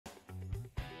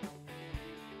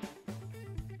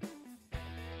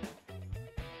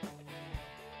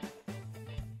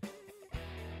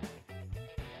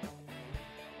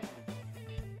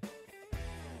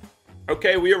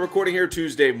Okay, we are recording here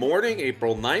Tuesday morning,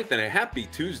 April 9th, and a happy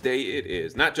Tuesday it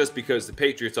is. Not just because the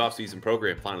Patriots offseason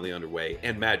program finally underway,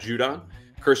 and Matt Judon,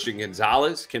 Christian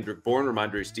Gonzalez, Kendrick Bourne,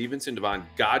 Ramondre Stevenson, Devon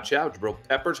Godchow, Jabril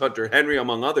Peppers, Hunter Henry,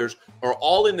 among others, are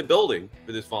all in the building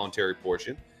for this voluntary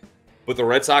portion. But the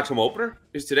Red Sox home opener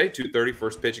is today, 2:30,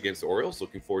 first pitch against the Orioles.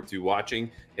 Looking forward to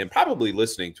watching and probably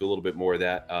listening to a little bit more of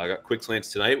that. Got quick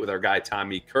slants tonight with our guy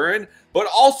Tommy Curran. But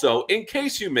also, in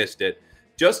case you missed it,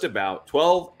 just about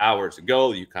 12 hours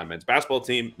ago, the UConn men's basketball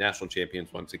team, national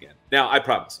champions once again. Now, I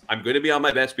promise, I'm going to be on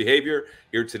my best behavior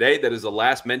here today. That is the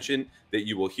last mention that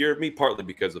you will hear of me, partly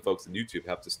because the folks on YouTube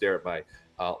have to stare at my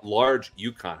large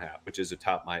UConn hat, which is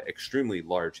atop my extremely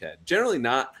large head. Generally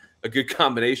not a good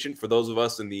combination for those of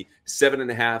us in the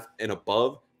 7.5 and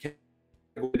above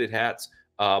hats,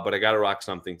 but I got to rock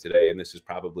something today, and this is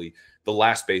probably the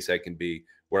last space I can be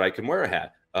where I can wear a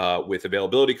hat. With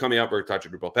availability coming up, we're talking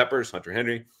Jabril Peppers, Hunter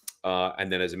Henry,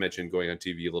 and then, as I mentioned, going on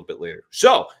TV a little bit later.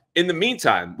 So, in the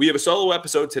meantime, we have a solo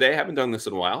episode today. Haven't done this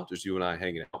in a while, just you and I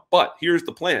hanging out. But here's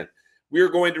the plan. We are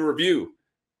going to review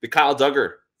the Kyle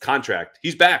Dugger contract.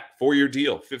 He's back, 4-year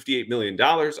deal, $58 million.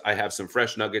 I have some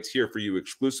fresh nuggets here for you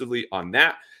exclusively on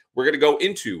that. We're going to go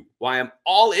into why I'm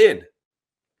all in,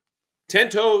 10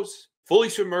 toes, fully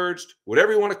submerged,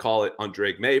 whatever you want to call it, on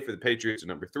Drake Maye for the Patriots at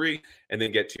number 3, and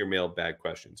then get to your mailbag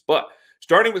questions. But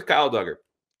starting with Kyle Dugger,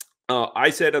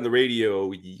 I said on the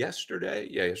radio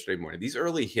yesterday morning, these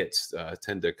early hits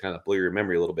tend to kind of blur your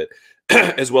memory a little bit,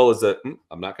 as well as the,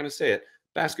 I'm not going to say it,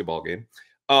 basketball game.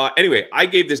 Anyway, I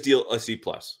gave this deal a C+.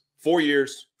 4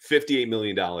 years, $58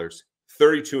 million,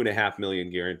 $32.5 million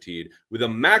guaranteed, with a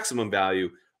maximum value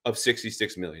of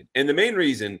 $66 million. And the main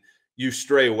reason you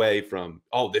stray away from,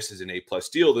 oh, this is an A+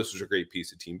 deal, this was a great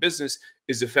piece of team business,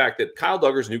 is the fact that Kyle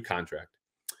Dugger's new contract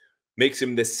makes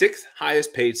him the 6th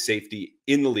highest paid safety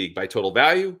in the league by total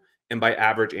value and by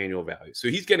average annual value. So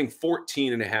he's getting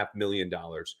 $14.5 million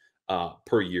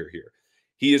per year here.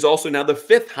 He is also now the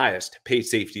 5th highest paid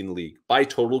safety in the league by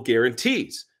total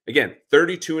guarantees. Again,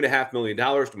 $32.5 million,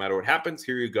 no matter what happens.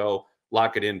 Here you go.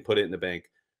 Lock it in, put it in the bank,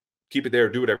 keep it there,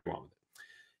 do whatever you want with it.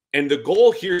 And the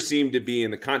goal here seemed to be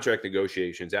in the contract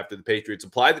negotiations after the Patriots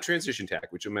applied the transition tag,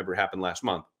 which remember happened last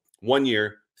month. 1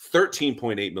 year,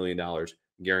 $13.8 million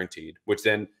guaranteed, which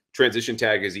then transition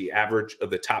tag is the average of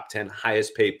the top 10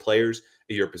 highest paid players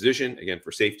at your position. Again,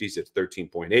 for safeties, it's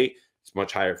 13.8. It's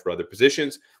much higher for other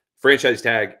positions. Franchise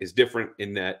tag is different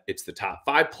in that it's the top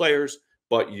 5 players,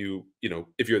 but you know,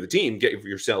 if you're the team, give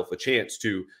yourself a chance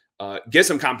to get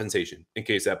some compensation in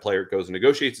case that player goes and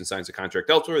negotiates and signs a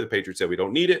contract elsewhere. The Patriots said, we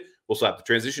don't need it. We'll slap the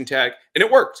transition tag. And it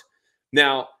worked.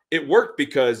 Now, it worked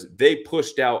because they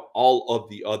pushed out all of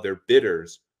the other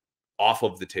bidders off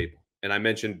of the table. And I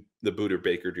mentioned the Booter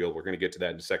Baker deal. We're going to get to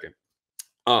that in a second.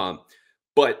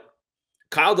 But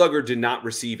Kyle Dugger did not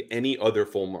receive any other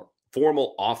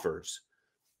formal offers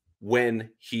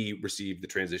when he received the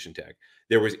transition tag.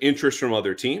 There was interest from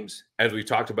other teams. As we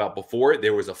talked about before,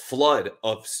 there was a flood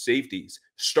of safeties,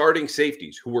 starting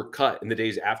safeties who were cut in the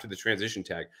days after the transition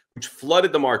tag, which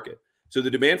flooded the market. So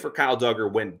the demand for Kyle Dugger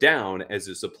went down as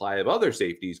the supply of other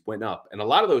safeties went up. And a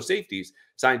lot of those safeties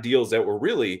signed deals that were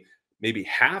really maybe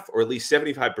half or at least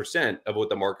 75% of what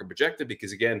the market projected,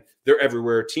 because again, they're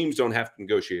everywhere. Teams don't have to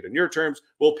negotiate on your terms.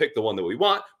 We'll pick the one that we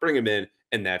want, bring him in,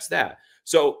 and that's that.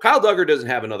 So Kyle Dugger doesn't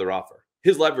have another offer.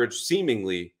 His leverage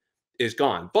seemingly is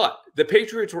gone. But the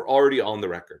Patriots were already on the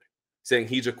record saying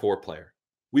he's a core player.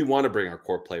 We want to bring our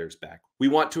core players back. We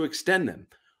want to extend them.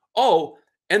 Oh,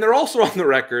 and they're also on the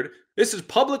record, this is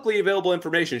publicly available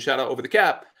information, shout out Over the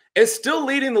Cap, is still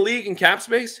leading the league in cap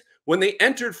space. When they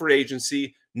entered free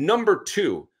agency, number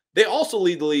 2. They also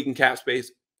lead the league in cap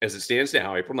space, as it stands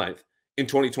now, April 9th, in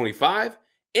 2025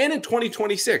 and in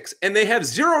 2026. And they have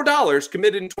 $0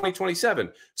 committed in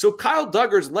 2027. So Kyle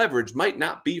Dugger's leverage might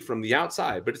not be from the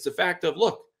outside, but it's a fact of,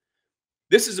 look,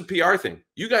 this is a PR thing.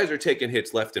 You guys are taking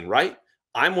hits left and right.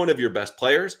 I'm one of your best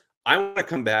players. I want to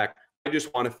come back. I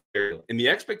just want to fair deal. And the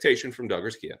expectation from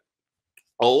Dugger's camp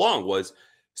all along was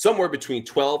somewhere between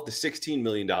 $12 to $16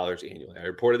 million annually. I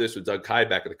reported this with Doug Kai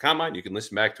back at the Combine. You can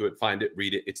listen back to it, find it,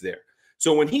 read it. It's there.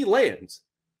 So when he lands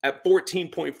at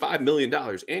 $14.5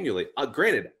 million annually,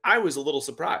 granted, I was a little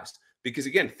surprised because,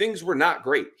 again, things were not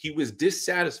great. He was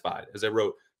dissatisfied, as I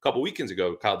wrote a couple weekends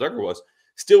ago, Kyle Dugger was,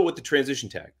 still with the transition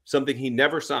tag, something he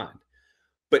never signed.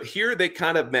 But here they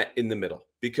kind of met in the middle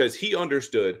because he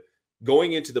understood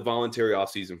going into the voluntary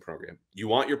offseason program, you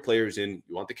want your players in,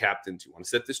 you want the captains, you want to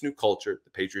set this new culture. The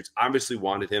Patriots obviously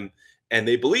wanted him, and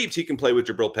they believed he can play with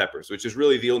Jabril Peppers, which is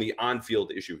really the only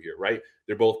on-field issue here, right?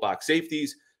 They're both box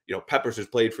safeties. You know, Peppers has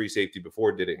played free safety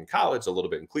before, did it in college, a little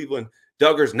bit in Cleveland,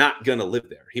 Duggar's not going to live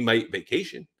there. He might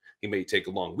vacation. He may take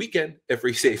a long weekend if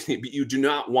free safety, but you do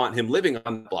not want him living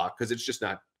on the block because it's just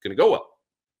not going to go well.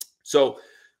 So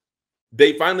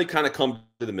they finally kind of come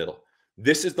to the middle.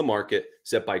 This is the market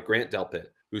set by Grant Delpit,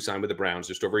 who signed with the Browns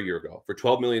just over a year ago for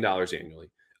 $12 million annually.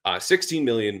 $16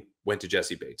 million went to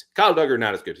Jesse Bates. Kyle Duggar,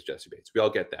 not as good as Jesse Bates. We all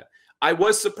get that. I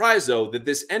was surprised, though, that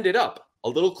this ended up a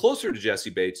little closer to Jesse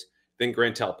Bates than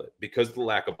Grant Delpit because of the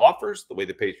lack of offers, the way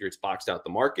the Patriots boxed out the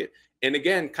market. And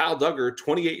again, Kyle Duggar,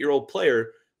 28-year-old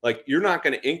player, like, you're not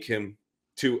going to ink him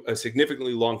to a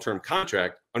significantly long-term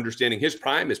contract, understanding his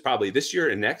prime is probably this year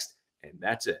and next, and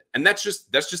that's it. And that's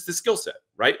just the skill set,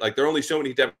 right? Like, there are only so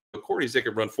many depth quarters that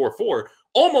can run 4.4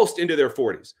 almost into their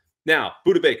 40s. Now,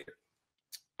 Budda Baker,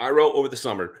 I wrote over the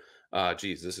summer, this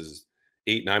is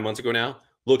 8-9 months ago now,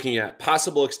 looking at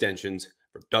possible extensions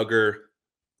for Duggar,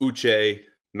 Uche,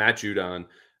 Matt Judon.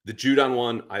 The Judon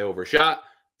one I overshot.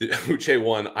 The Uche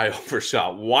one I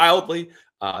overshot wildly.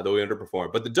 Though we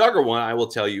underperformed. But the Duggar one, I will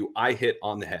tell you, I hit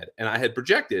on the head. And I had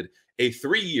projected a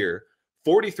 3-year,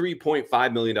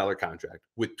 $43.5 million contract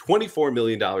with $24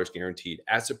 million guaranteed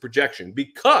as a projection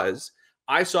because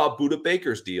I saw Budda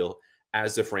Baker's deal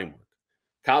as the framework.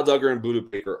 Kyle Duggar and Budda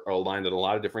Baker are aligned in a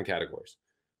lot of different categories.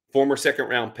 Former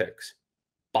second-round picks,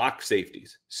 box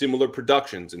safeties, similar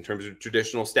productions in terms of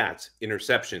traditional stats,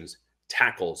 interceptions,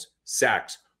 tackles,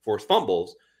 sacks, forced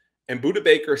fumbles. And Budda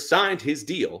Baker signed his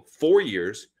deal 4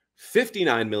 years,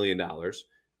 $59 million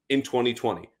in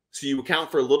 2020. So you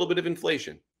account for a little bit of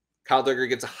inflation. Kyle Duggar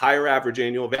gets a higher average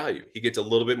annual value. He gets a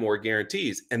little bit more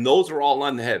guarantees. And those are all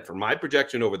on the head for my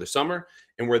projection over the summer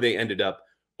and where they ended up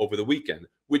over the weekend,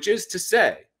 which is to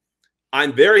say,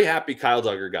 I'm very happy Kyle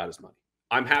Duggar got his money.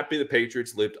 I'm happy the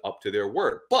Patriots lived up to their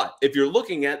word. But if you're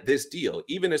looking at this deal,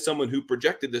 even as someone who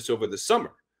projected this over the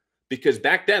summer, because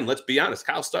back then, let's be honest,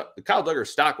 Kyle Duggar's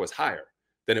stock was higher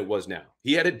than it was now.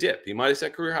 He had a dip. He might have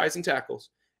set career highs in tackles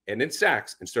and in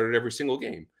sacks and started every single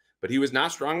game, but he was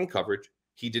not strong in coverage.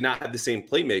 He did not have the same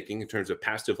playmaking in terms of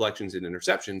pass deflections and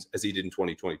interceptions as he did in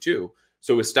 2022.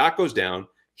 So his stock goes down.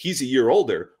 He's a year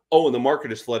older. Oh, and the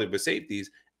market is flooded with safeties.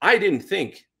 I didn't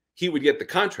think he would get the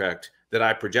contract that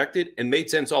I projected and made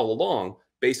sense all along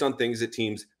based on things that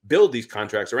teams build these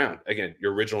contracts around. Again,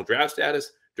 your original draft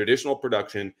status, traditional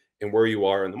production, and where you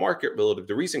are in the market relative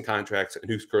to recent contracts and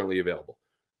who's currently available.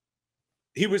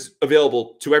 He was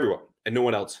available to everyone, and no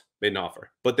one else made an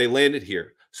offer, but they landed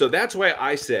here. So that's why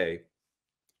I say,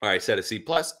 all right, set a C+,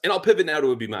 and I'll pivot now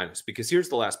to a B-, because here's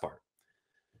the last part.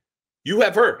 You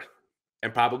have heard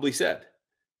and probably said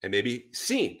and maybe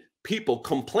seen people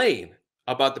complain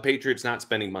about the Patriots not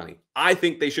spending money. I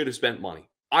think they should have spent money.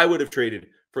 I would have traded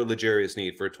for L'Jarius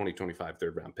Sneed for a 2025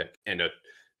 third-round pick and a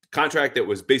contract that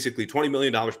was basically $20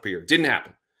 million per year. Didn't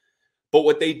happen. But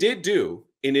what they did do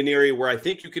in an area where I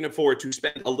think you can afford to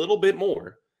spend a little bit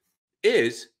more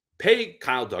is pay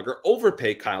Kyle Duggar,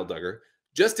 overpay Kyle Duggar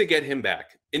just to get him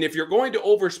back. And if you're going to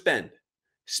overspend,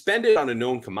 spend it on a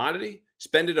known commodity,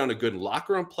 spend it on a good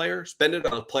locker room player, spend it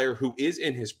on a player who is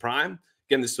in his prime.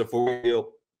 Again, this is a 4-year deal.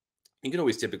 You can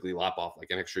always typically lop off like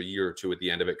an extra year or two at the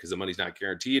end of it because the money's not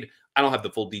guaranteed. I don't have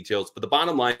the full details, but the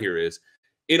bottom line here is,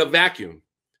 in a vacuum,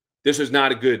 this was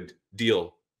not a good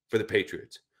deal for the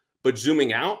Patriots. But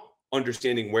zooming out,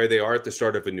 understanding where they are at the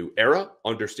start of a new era,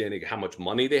 understanding how much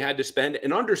money they had to spend,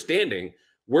 and understanding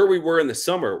where we were in the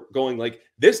summer, going like,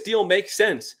 this deal makes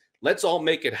sense. Let's all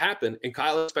make it happen. And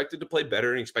Kyle expected to play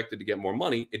better and expected to get more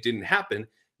money. It didn't happen.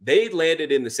 They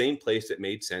landed in the same place that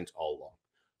made sense all along.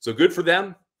 So good for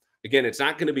them. Again, it's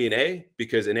not going to be an A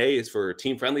because an A is for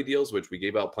team-friendly deals, which we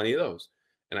gave out plenty of those.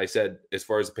 And I said, as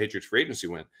far as the Patriots free agency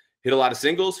went, hit a lot of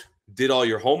singles, did all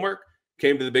your homework,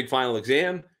 came to the big final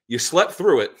exam, you slept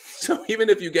through it. So even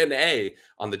if you get an A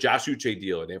on the Josh Uche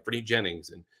deal and Anthony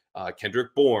Jennings and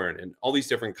Kendrick Bourne and all these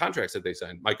different contracts that they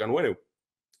signed, Mike Onwenu,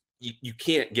 you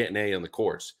can't get an A on the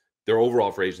course, their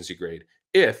overall free agency grade,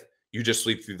 if you just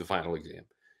sleep through the final exam.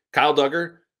 Kyle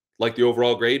Duggar, like the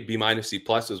overall grade, B-, C+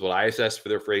 is what I assessed for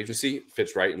their free agency,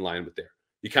 fits right in line with there.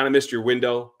 You kind of missed your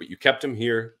window, but you kept him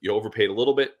here. You overpaid a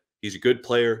little bit. He's a good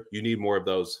player. You need more of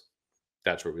those.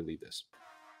 That's where we leave this.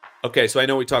 Okay, so I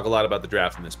know we talk a lot about the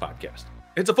draft in this podcast.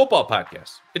 It's a football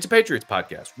podcast. It's a Patriots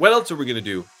podcast. What else are we going to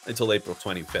do until April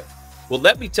 25th? Well,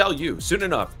 let me tell you, soon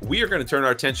enough, we are going to turn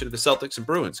our attention to the Celtics and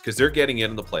Bruins because they're getting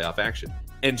in the playoff action.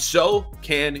 And so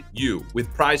can you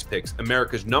with Prize Picks,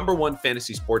 America's #1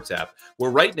 fantasy sports app, where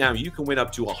right now you can win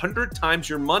up to 100 times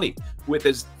your money with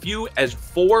as few as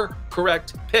 4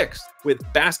 correct picks with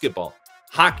basketball,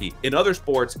 hockey, and other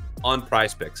sports on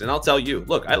Prize Picks. And I'll tell you,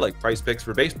 look, I like Prize Picks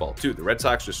for baseball too. The Red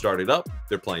Sox just started up.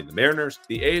 They're playing the Mariners,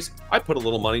 the A's. I put a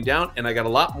little money down and I got a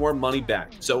lot more money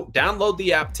back. So download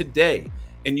the app today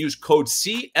and use code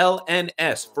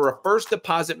CLNS for a first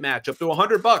deposit match up to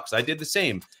 $100. I did the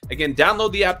same. Again,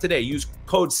 download the app today. Use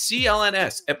code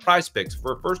CLNS at Prize Picks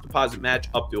for a first deposit match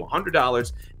up to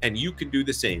 $100, and you can do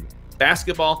the same.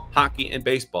 Basketball, hockey, and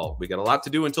baseball. We got a lot to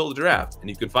do until the draft, and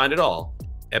you can find it all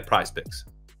at Prize Picks.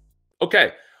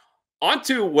 Okay, on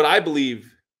to what I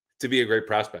believe to be a great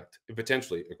prospect and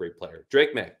potentially a great player,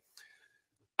 Drake Maye.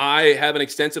 I have an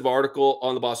extensive article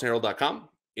on the BostonHerald.com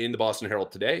in the Boston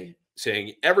Herald today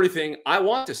saying everything I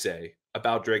want to say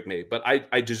about Drake Maye, but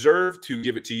I deserve to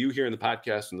give it to you here in the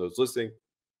podcast and those listening.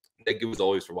 Thank you as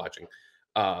always for watching,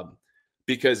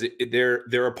 because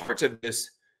there are parts of this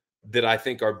that I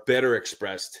think are better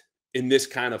expressed in this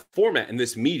kind of format, in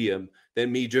this medium,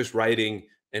 than me just writing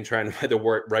and trying to find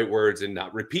the right words and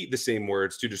not repeat the same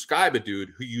words to describe a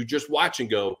dude who you just watch and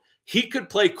go, he could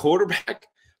play quarterback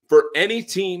for any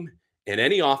team in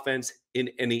any offense in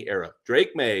any era.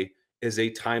 Drake Maye is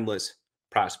a timeless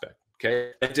prospect,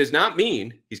 okay? That does not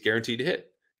mean he's guaranteed to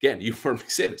hit. Again, you've heard me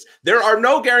say this. There are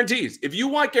no guarantees. If you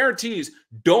want guarantees,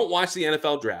 don't watch the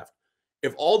NFL draft.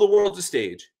 If all the world's a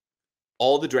stage,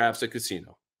 all the draft's a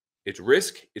casino. It's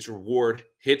risk, it's reward,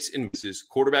 hits and misses.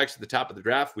 Quarterbacks at the top of the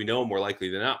draft, we know more likely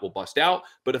than not will bust out.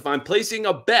 But if I'm placing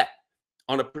a bet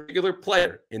on a particular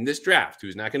player in this draft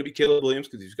who's not going to be Caleb Williams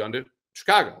because he's gone to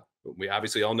Chicago, we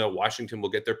obviously all know Washington will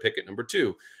get their pick at number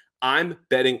 2. I'm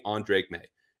betting on Drake Maye.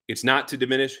 It's not to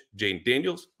diminish Jane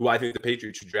Daniels, who I think the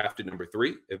Patriots should draft at number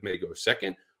 3 if Maye goes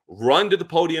second. Run to the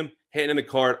podium, hand him the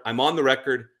card. I'm on the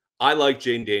record. I like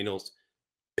Jane Daniels.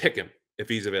 Pick him if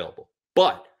he's available.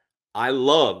 But I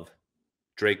love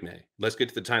Drake Maye. Let's get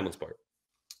to the timeless part.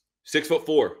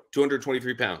 6'4",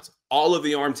 223 pounds. All of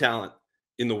the arm talent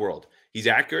in the world. He's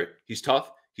accurate. He's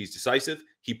tough. He's decisive.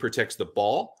 He protects the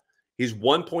ball. He's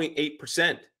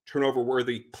 1.8%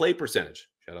 turnover-worthy play percentage.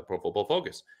 Shout out Pro Football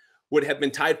Focus. Would have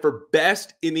been tied for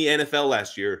best in the NFL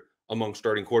last year among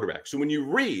starting quarterbacks. So when you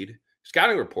read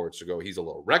scouting reports to go, he's a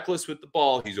little reckless with the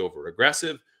ball. He's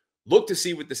over-aggressive. Look to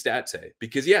see what the stats say.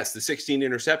 Because, yes, the 16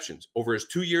 interceptions over his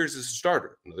 2 years as a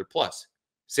starter, another plus.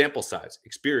 Sample size,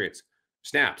 experience,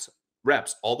 snaps,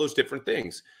 reps, all those different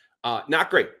things. Not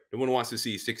great. No one wants to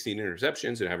see 16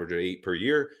 interceptions, an average of 8 per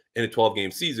year in a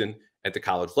 12-game season at the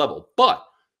college level. But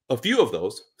a few of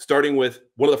those, starting with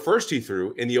one of the first he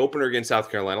threw in the opener against South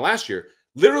Carolina last year,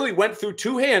 literally went through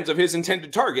 2 hands of his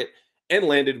intended target and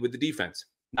landed with the defense,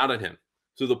 not on him.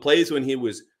 So the plays when he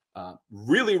was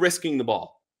really risking the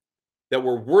ball that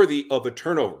were worthy of a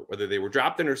turnover, whether they were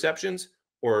dropped interceptions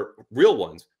or real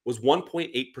ones, was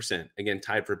 1.8%. Again,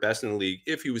 tied for best in the league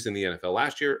if he was in the NFL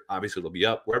last year. Obviously, it'll be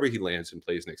up wherever he lands and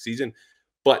plays next season.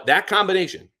 But that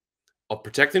combination of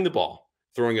protecting the ball,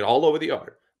 throwing it all over the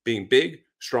yard, being big,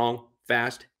 strong,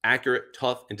 fast, accurate,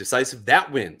 tough, and decisive,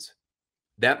 that wins.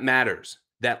 That matters.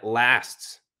 That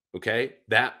lasts. Okay?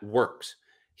 That works.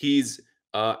 He's,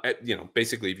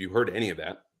 basically, if you heard any of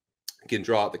that, you can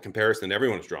draw the comparison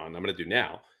everyone's drawn. I'm going to do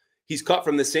now. He's cut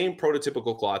from the same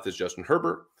prototypical cloth as Justin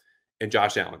Herbert and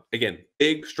Josh Allen. Again,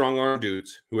 big, strong-arm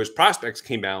dudes who, as prospects,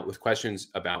 came out with questions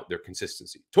about their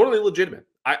consistency. Totally legitimate.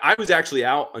 I was actually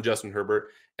out on Justin Herbert,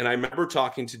 and I remember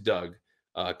talking to Doug,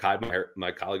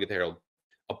 my colleague at the Herald,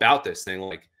 about this, saying,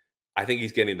 like, I think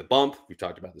he's getting the bump. We've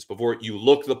talked about this before. You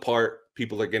look the part.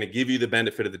 People are going to give you the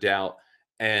benefit of the doubt.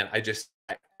 And I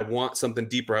want something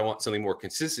deeper. I want something more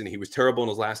consistent. He was terrible in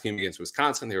his last game against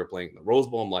Wisconsin. They were playing in the Rose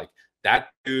Bowl. I'm like, that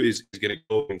dude is going to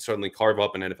go and suddenly carve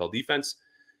up an NFL defense.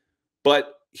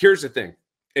 But here's the thing.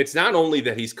 It's not only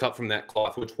that he's cut from that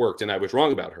cloth, which worked, and I was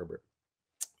wrong about Herbert,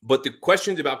 but the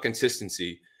questions about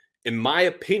consistency, in my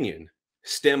opinion,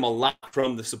 stem a lot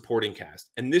from the supporting cast.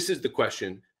 And this is the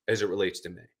question as it relates to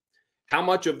Maye. How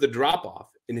much of the drop-off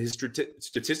in his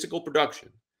statistical production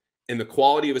and the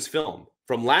quality of his film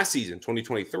from last season,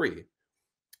 2023,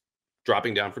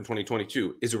 dropping down from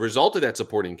 2022, is a result of that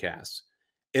supporting cast?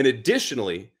 And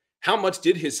additionally, how much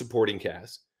did his supporting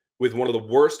cast, with one of the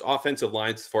worst offensive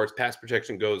lines as far as pass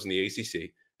protection goes in the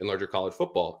ACC and larger college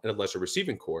football and a lesser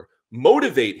receiving core,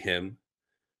 motivate him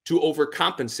to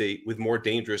overcompensate with more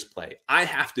dangerous play? I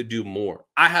have to do more.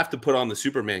 I have to put on the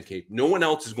Superman cape. No one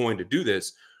else is going to do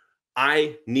this.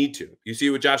 I need to. You see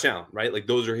with Josh Allen, right? Like,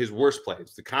 those are his worst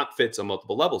plays. The comp fits on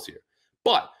multiple levels here.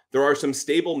 But there are some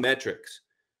stable metrics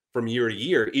from year to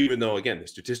year, even though, again, the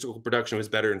statistical production was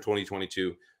better in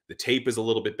 2022. The tape is a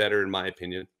little bit better, in my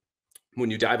opinion. When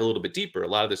you dive a little bit deeper, a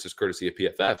lot of this is courtesy of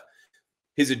PFF.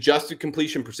 His adjusted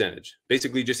completion percentage,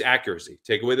 basically just accuracy.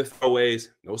 Take away the throwaways,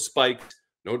 no spikes,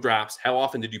 no drops. How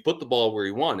often did you put the ball where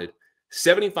he wanted?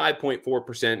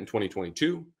 75.4% in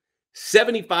 2022,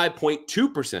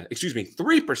 75.2%,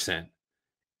 3%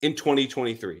 in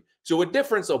 2023. So a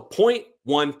difference of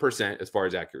 0.1% as far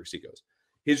as accuracy goes.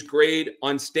 His grade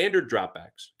on standard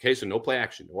dropbacks, okay, so no play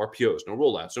action, no RPOs, no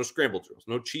rollouts, no scramble drills,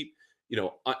 no cheap,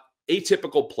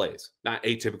 atypical plays. Not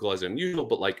atypical as unusual,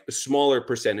 but like a smaller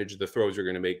percentage of the throws you're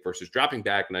going to make versus dropping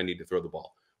back and I need to throw the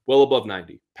ball. Well above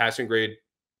 90. Passing grade,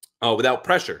 without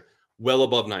pressure, well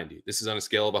above 90. This is on a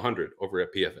scale of 100 over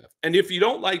at PFF. And if you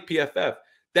don't like PFF,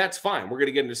 that's fine. We're going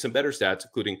to get into some better stats,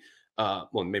 including,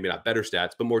 maybe not better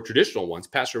stats, but more traditional ones,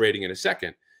 passer rating in a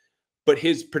second. But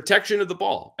his protection of the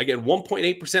ball, again,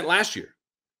 1.8% last year.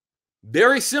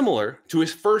 Very similar to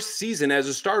his first season as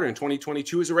a starter in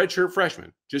 2022 as a redshirt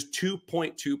freshman, just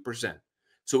 2.2%.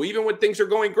 So even when things are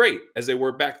going great, as they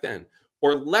were back then,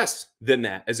 or less than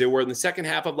that, as they were in the second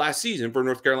half of last season for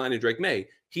North Carolina and Drake Maye,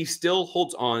 he still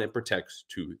holds on and protects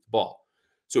to the ball.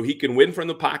 So he can win from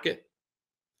the pocket.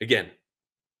 Again,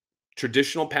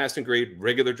 traditional passing grade,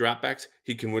 regular dropbacks,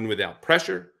 he can win without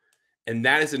pressure. And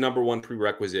that is the number one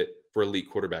prerequisite for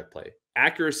elite quarterback play.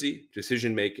 Accuracy,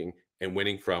 decision-making, and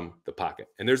winning from the pocket.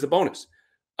 And there's the bonus.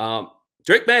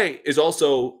 Drake Maye is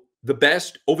also the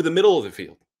best over the middle of the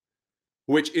field,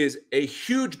 which is a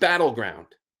huge battleground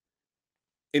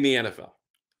in the NFL.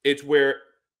 It's where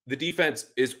the defense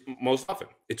is most often.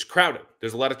 It's crowded.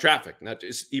 There's a lot of traffic. Not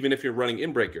just even if you're running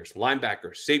in breakers,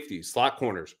 linebackers, safeties, slot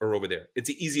corners are over there. It's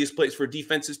the easiest place for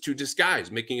defenses to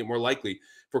disguise, making it more likely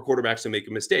for quarterbacks to make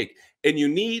a mistake. And you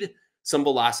need some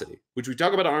velocity, which we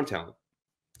talk about arm talent.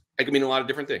 It can mean a lot of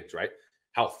different things, right?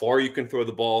 How far you can throw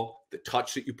the ball, the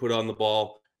touch that you put on the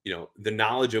ball, the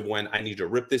knowledge of when I need to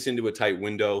rip this into a tight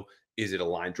window. Is it a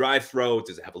line drive throw?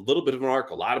 Does it have a little bit of an arc,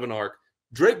 a lot of an arc?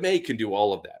 Drake Maye can do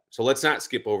all of that. So let's not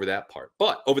skip over that part.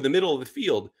 But over the middle of the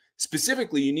field,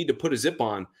 specifically, you need to put a zip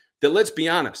on that, let's be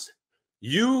honest,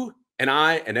 you and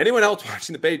I and anyone else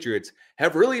watching the Patriots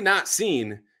have really not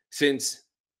seen since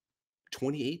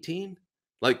 2018.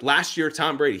 Like last year,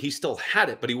 Tom Brady, he still had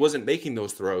it, but he wasn't making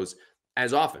those throws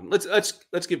as often. Let's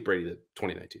give Brady the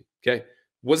 2019, okay?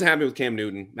 Wasn't happy with Cam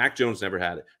Newton. Mac Jones never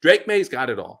had it. Drake Maye's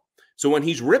got it all. So when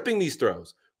he's ripping these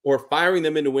throws or firing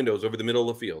them into windows over the middle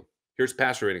of the field, here's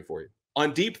passer rating for you.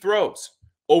 On deep throws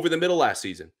over the middle last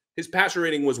season, his passer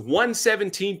rating was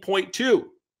 117.2.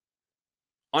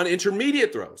 On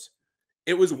intermediate throws,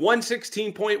 it was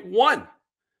 116.1.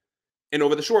 And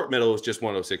over the short middle, it was just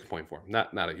 106.4.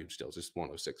 Not a huge deal, just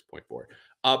 106.4.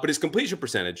 But his completion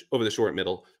percentage over the short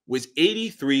middle was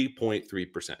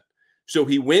 83.3%. So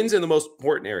he wins in the most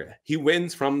important area. He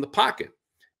wins from the pocket.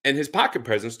 And his pocket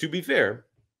presence, to be fair,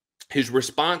 his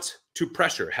response to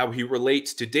pressure, how he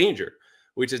relates to danger,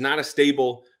 which is not a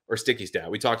stable or sticky stat.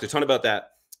 We talked a ton about that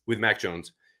with Mac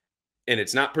Jones. And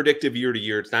it's not predictive year to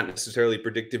year. It's not necessarily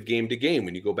predictive game to game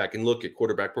when you go back and look at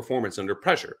quarterback performance under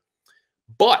pressure.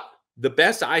 But the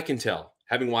best I can tell,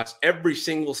 having watched every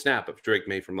single snap of Drake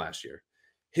Maye from last year,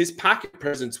 his pocket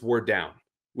presence wore down,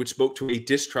 which spoke to a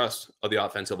distrust of the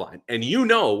offensive line. And you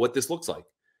know what this looks like,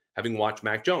 having watched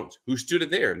Mac Jones, who stood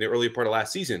there in the early part of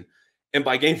last season. And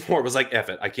by game 4, was like, F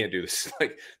it, I can't do this.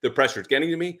 Like, the pressure's getting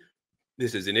to me.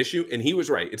 This is an issue. And he was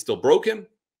right. It still broke him,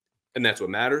 and that's what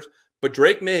matters. But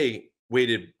Drake Maye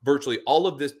waited virtually all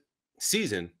of this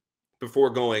season before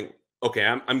going, okay,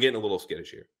 I'm getting a little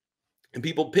skittish here. And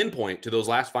people pinpoint to those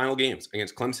last final games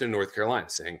against Clemson and North Carolina,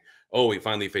 saying, oh, he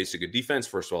finally faced a good defense.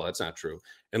 First of all, that's not true.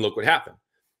 And look what happened.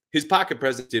 His pocket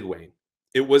presence did wane.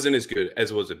 It wasn't as good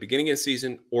as it was at the beginning of the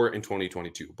season or in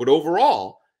 2022. But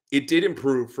overall, it did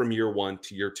improve from year 1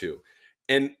 to year 2.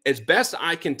 And as best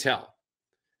I can tell,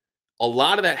 a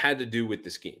lot of that had to do with the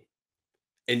scheme.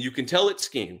 And you can tell it's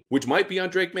scheme, which might be on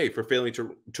Drake Maye for failing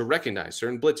to recognize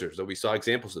certain blitzers, though we saw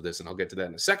examples of this, and I'll get to that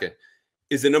in a second,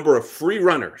 is the number of free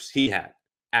runners he had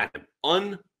at him,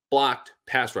 unblocked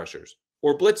pass rushers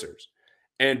or blitzers.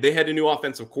 And they had a new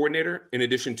offensive coordinator in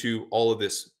addition to all of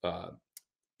this,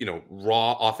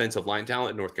 raw offensive line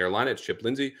talent in North Carolina. It's Chip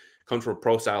Lindsey, comes from a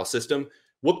pro-style system.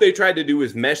 What they tried to do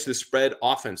is mesh the spread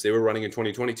offense they were running in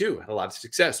 2022. Had a lot of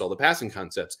success, all the passing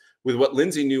concepts, with what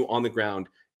Lindsey knew on the ground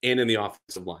and in the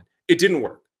offensive line. It didn't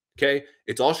work, okay?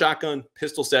 It's all shotgun,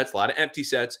 pistol sets, a lot of empty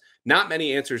sets, not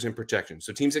many answers in protection.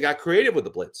 So teams that got creative with the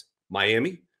blitz,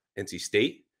 Miami, NC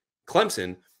State,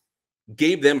 Clemson,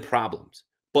 gave them problems.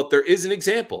 But there is an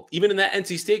example, even in that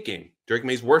NC State game, Drake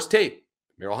Maye's worst tape,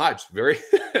 Merrill Hodge, very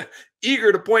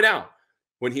eager to point out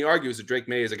when he argues that Drake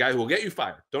Maye is a guy who will get you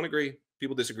fired. Don't agree.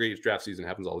 People disagree. It's draft season.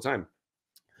 Happens all the time.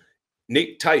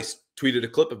 Nate Tice tweeted a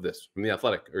clip of this from The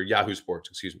Athletic, or Yahoo Sports,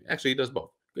 excuse me. Actually, he does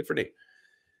both. Good for Nate.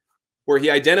 where he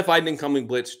identified an incoming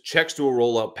blitz, checks to a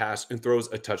rollout pass, and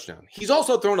throws a touchdown. He's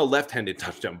also thrown a left-handed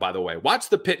touchdown, by the way. Watch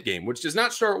the Pitt game, which does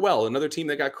not start well. Another team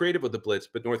that got creative with the blitz,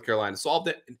 but North Carolina solved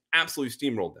it and absolutely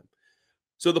steamrolled them.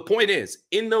 So the point is,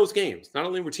 in those games, not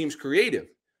only were teams creative,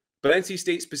 but NC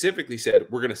State specifically said,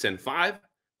 we're going to send 5,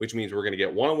 which means we're going to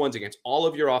get one-on-ones against all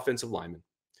of your offensive linemen,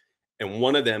 and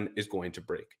one of them is going to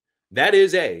break. That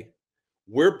is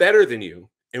we're better than you,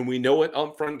 and we know an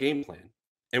upfront game plan.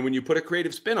 And when you put a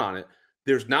creative spin on it,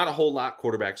 there's not a whole lot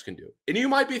quarterbacks can do. And you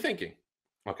might be thinking,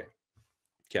 okay,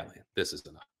 Callahan, this is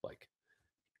enough. Like,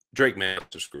 Drake Maye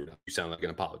just screwed up. You sound like an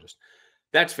apologist.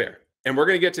 That's fair. And we're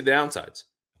going to get to the downsides.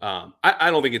 I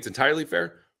don't think it's entirely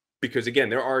fair because, again,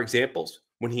 there are examples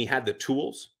when he had the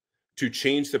tools to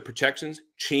change the protections,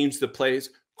 change the plays,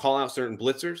 call out certain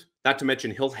blitzers, not to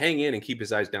mention he'll hang in and keep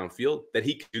his eyes downfield, that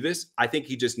he can do this. I think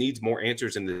he just needs more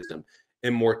answers in the system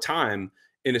and more time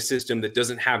in a system that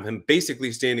doesn't have him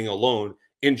basically standing alone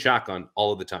in shotgun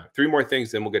all of the time. 3 more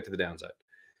things, then we'll get to the downside.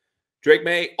 Drake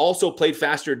Maye also played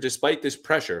faster despite this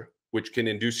pressure, which can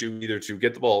induce you either to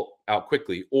get the ball out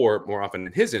quickly or, more often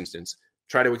in his instance,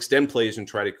 try to extend plays and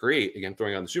try to create, again,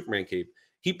 throwing on the Superman cape.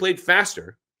 He played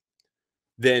faster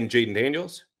than Jaden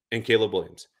Daniels and Caleb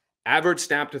Williams. Average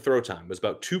snap to throw time was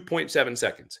about 2.7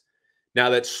 seconds. Now,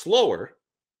 that's slower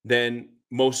than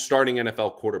most starting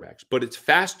NFL quarterbacks, but it's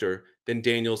faster than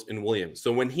Daniels and Williams.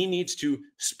 So when he needs to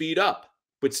speed up,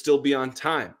 but still be on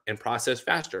time and process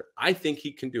faster, I think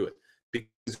he can do it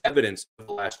because evidence of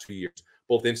the last 2 years,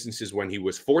 both instances when he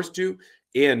was forced to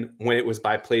and when it was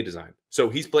by play design. So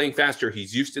he's playing faster.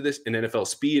 He's used to this in NFL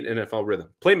speed, NFL rhythm.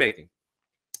 Playmaking.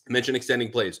 I mentioned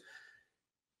extending plays.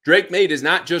 Drake Maye does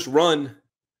not just run,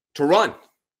 to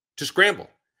scramble.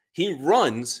 He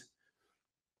runs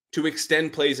to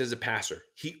extend plays as a passer.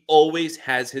 He always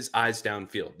has his eyes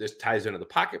downfield. This ties into the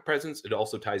pocket presence. It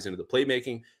also ties into the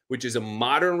playmaking, which is a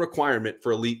modern requirement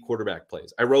for elite quarterback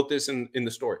plays. I wrote this in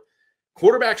the story.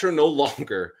 Quarterbacks are no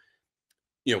longer,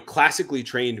 classically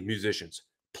trained musicians.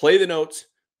 Play the notes,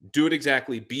 do it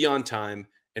exactly, be on time,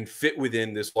 and fit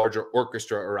within this larger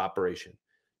orchestra or operation.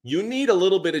 You need a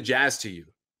little bit of jazz to you.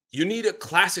 You need a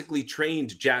classically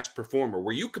trained jazz performer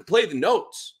where you can play the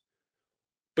notes,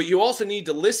 but you also need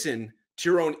to listen to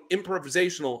your own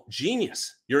improvisational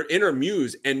genius, your inner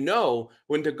muse, and know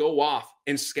when to go off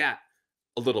and scat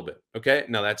a little bit. Okay.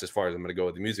 Now that's as far as I'm going to go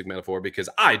with the music metaphor because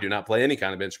I do not play any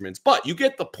kind of instruments, but you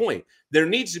get the point. There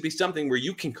needs to be something where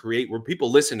you can create, where people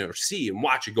listen or see and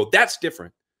watch and go, that's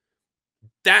different.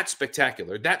 That's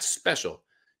spectacular. That's special.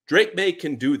 Drake Maye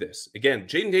can do this. Again,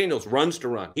 Jaden Daniels runs to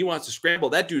run. He wants to scramble.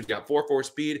 That dude's got 4.4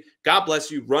 speed. God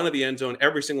bless you. Run to the end zone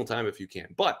every single time if you can.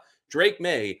 But Drake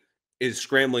Maye is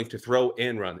scrambling to throw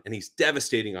and run, and he's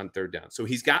devastating on third down. So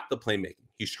he's got the playmaking.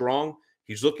 He's strong.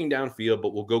 He's looking downfield,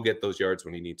 but will go get those yards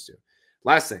when he needs to.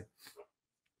 Last thing.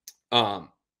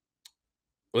 Well,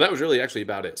 that was really actually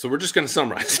about it. So we're just going to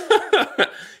summarize.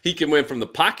 He can win from the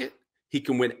pocket. He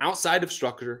can win outside of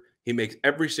structure. He makes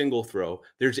every single throw.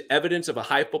 There's evidence of a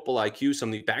high football IQ,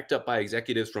 something backed up by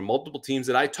executives from multiple teams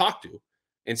that I talked to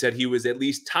and said he was at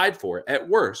least tied for, at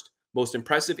worst, most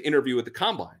impressive interview at the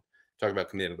combine. Talking about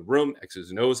coming out of the room, X's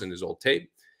and O's, and his old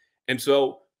tape. And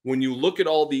so when you look at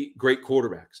all the great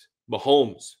quarterbacks,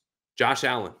 Mahomes, Josh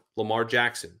Allen, Lamar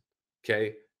Jackson,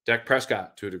 okay, Dak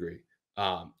Prescott to a degree,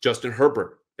 Justin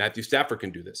Herbert, Matthew Stafford can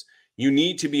do this. You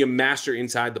need to be a master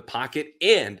inside the pocket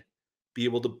and be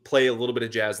able to play a little bit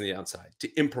of jazz on the outside, to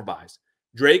improvise.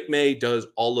 Drake Maye does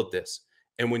all of this.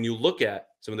 And when you look at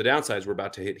some of the downsides we're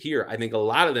about to hit here, I think a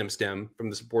lot of them stem from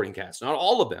the supporting cast. Not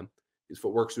all of them. His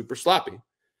footwork super sloppy.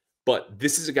 But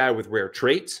this is a guy with rare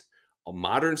traits, a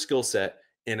modern skill set,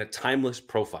 and a timeless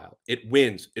profile. It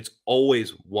wins. It's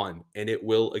always won. And it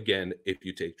will again if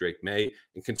you take Drake Maye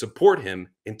and can support him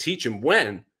and teach him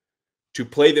when to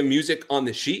play the music on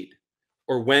the sheet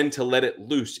or when to let it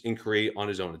loose and create on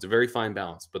his own. It's a very fine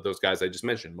balance. But those guys I just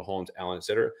mentioned, Mahomes, Allen,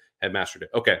 etc., have mastered it.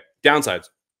 Okay, downsides.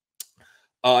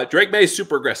 Drake Maye is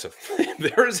super aggressive.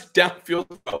 There is a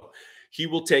downfield throw. He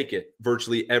will take it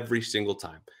virtually every single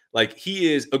time. Like,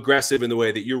 he is aggressive in the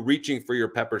way that you're reaching for your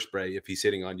pepper spray if he's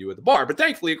hitting on you at the bar. But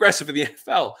thankfully, aggressive in the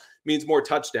NFL means more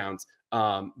touchdowns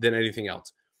than anything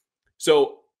else.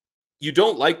 So you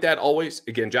don't like that always.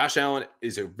 Again, Josh Allen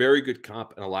is a very good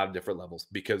comp on a lot of different levels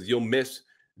because you'll miss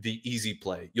the easy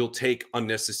play. You'll take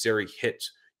unnecessary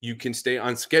hits. You can stay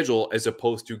on schedule as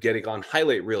opposed to getting on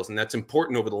highlight reels. And that's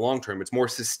important over the long term. It's a more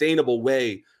sustainable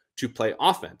way to play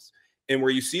offense. And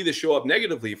where you see this show up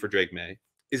negatively for Drake Maye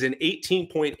is an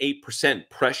 18.8%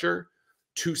 pressure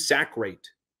to sack rate.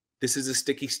 This is a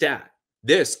sticky stat.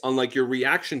 This, unlike your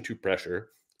reaction to pressure,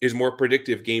 is more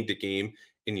predictive game to game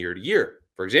and year to year.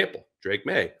 For example, Drake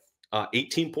Maye,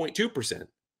 18.2%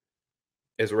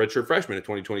 as a redshirt freshman in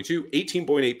 2022,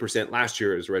 18.8% last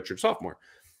year as a redshirt sophomore.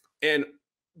 And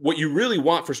what you really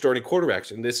want for starting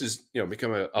quarterbacks, and this is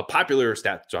become a popular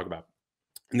stat to talk about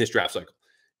in this draft cycle,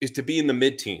 is to be in the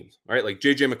mid-teens, right? Like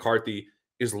J.J. McCarthy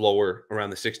is lower, around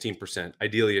the 16%,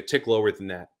 ideally a tick lower than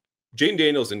that. Jaden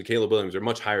Daniels and Caleb Williams are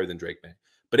much higher than Drake Maye,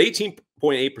 but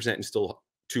 18.8% is still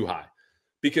too high.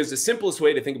 Because the simplest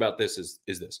way to think about this is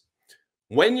this.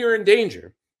 When you're in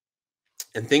danger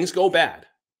and things go bad,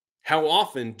 how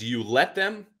often do you let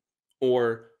them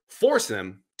or force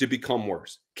them to become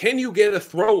worse? Can you get a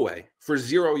throwaway for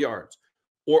 0 yards?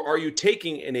 Or are you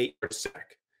taking an 8-yard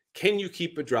sack? Can you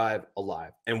keep a drive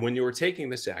alive? And when you were taking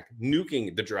the sack,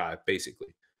 nuking the drive,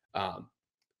 basically,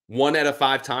 1 out of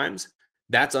 5 times,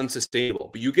 that's unsustainable.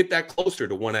 But you get that closer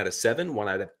to 1 out of 7, 1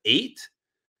 out of 8,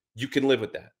 you can live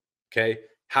with that, okay?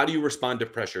 How do you respond to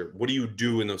pressure? What do you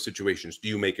do in those situations? Do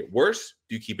you make it worse?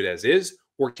 Do you keep it as is?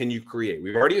 Or can you create?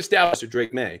 We've already established that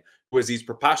Drake Maye was these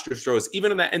preposterous throws,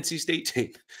 even in that NC State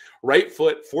tape. Right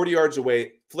foot, 40 yards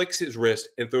away, flicks his wrist,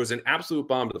 and throws an absolute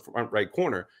bomb to the front right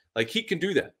corner. Like, he can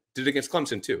do that. Did it against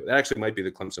Clemson, too. That actually might be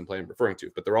the Clemson play I'm referring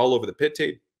to, but they're all over the pit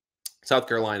tape. South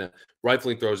Carolina,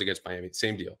 rifling throws against Miami,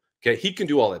 same deal. Okay, he can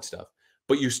do all that stuff,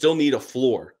 but you still need a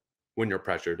floor when you're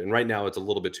pressured, and right now it's a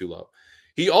little bit too low.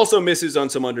 He also misses on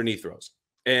some underneath throws,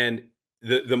 and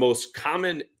the most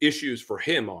common issues for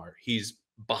him are he's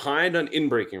behind on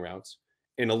in-breaking routes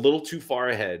and a little too far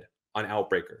ahead on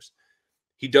outbreakers.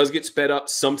 He does get sped up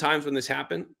sometimes when this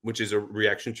happens, which is a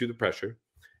reaction to the pressure.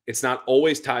 It's not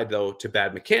always tied, though, to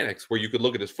bad mechanics, where you could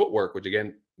look at his footwork, which,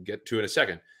 again, get to in a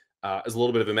second, is a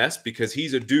little bit of a mess because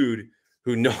he's a dude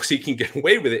who knows he can get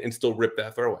away with it and still rip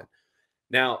that throw in.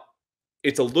 Now,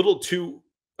 it's a little too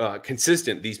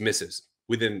consistent, these misses,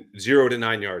 within 0 to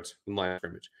 9 yards from line of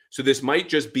scrimmage. So this might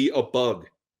just be a bug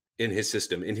in his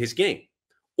system, in his game.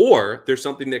 Or there's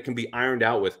something that can be ironed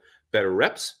out with better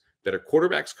reps, better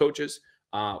quarterbacks coaches,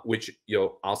 which,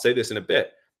 I'll say this in a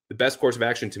bit. The best course of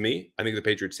action to me, I think the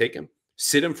Patriots take him,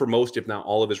 sit him for most, if not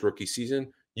all, of his rookie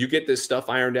season. You get this stuff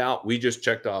ironed out. We just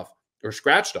checked off or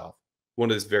scratched off one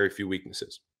of his very few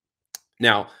weaknesses.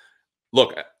 Now,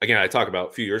 look, again, I talked about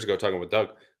a few years ago, talking with Doug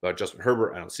about Justin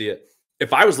Herbert. I don't see it.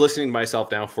 If I was listening to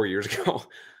myself now 4 years ago,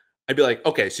 I'd be like,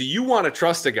 okay, so you want to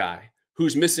trust a guy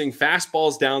who's missing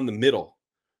fastballs down the middle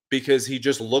because he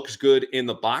just looks good in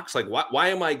the box? Like, why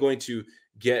am I going to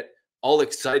get all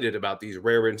excited about these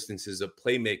rare instances of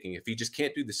playmaking if he just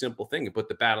can't do the simple thing and put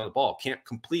the bat on the ball, can't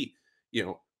complete,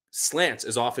 slants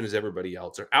as often as everybody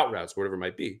else, or out routes, whatever it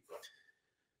might be?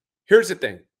 Here's the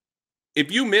thing.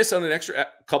 If you miss on an extra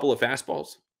couple of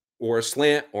fastballs or a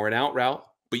slant or an out route,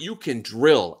 but you can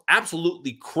drill,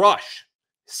 absolutely crush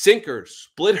sinkers,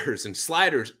 splitters, and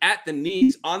sliders at the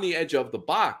knees on the edge of the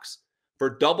box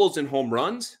for doubles and home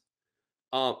runs,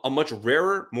 a much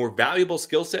rarer, more valuable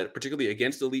skill set, particularly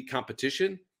against elite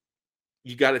competition,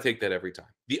 you got to take that every time.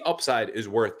 The upside is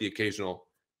worth the occasional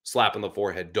slap on the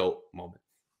forehead dope moment.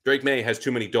 Drake Maye has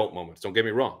too many dope moments, don't get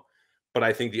me wrong, but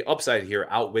I think the upside here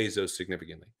outweighs those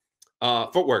significantly.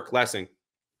 Footwork, last thing,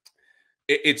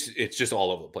 it's just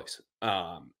all over the place.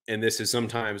 And this is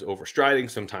sometimes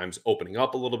overstriding, sometimes opening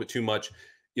up a little bit too much.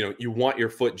 You want your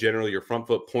foot, generally your front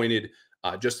foot, pointed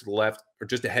just to the left or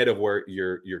just ahead of where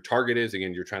your target is.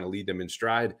 Again, you're trying to lead them in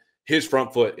stride. His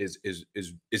front foot is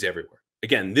everywhere.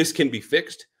 Again, this can be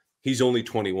fixed. He's only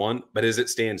 21, but as it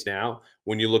stands now,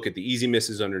 when you look at the easy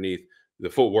misses underneath, the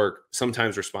footwork,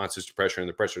 sometimes responses to pressure and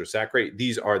the pressure to sack rate,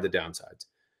 these are the downsides.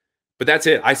 But that's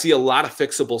it. I see a lot of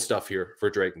fixable stuff here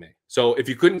for Drake Maye. So if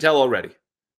you couldn't tell already,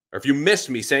 or if you missed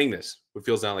me saying this, what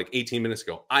feels now like 18 minutes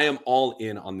ago, I am all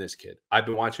in on this kid. I've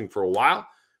been watching for a while.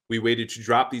 We waited to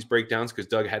drop these breakdowns because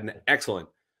Doug had an excellent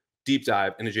deep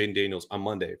dive into Jaden Daniels on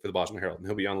Monday for the Boston Herald, and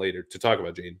he'll be on later to talk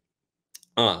about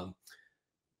Jaden.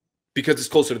 Because it's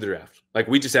closer to the draft. Like,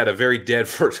 we just had a very dead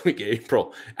first week of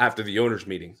April after the owners'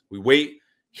 meetings. We wait.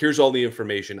 Here's all the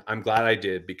information. I'm glad I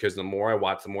did, because the more I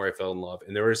watched, the more I fell in love.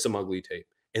 And there is some ugly tape,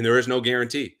 and there is no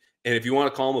guarantee. And if you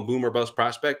want to call him a boom or bust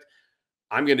prospect,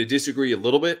 I'm going to disagree a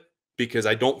little bit, because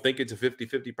I don't think it's a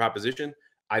 50-50 proposition.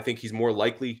 I think he's more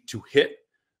likely to hit.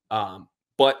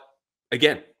 But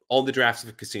again, all the drafts of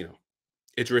a casino.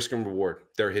 It's risk and reward.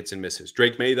 There are hits and misses.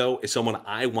 Drake Maye, though, is someone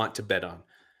I want to bet on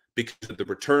because of the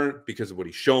return, because of what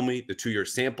he's shown me, the 2-year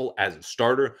sample as a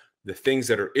starter, the things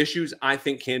that are issues I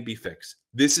think can be fixed.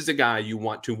 This is a guy you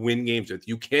want to win games with.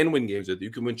 You can win games with.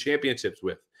 You can win championships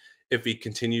with if he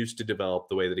continues to develop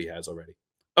the way that he has already.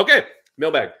 Okay,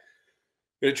 mailbag. I'm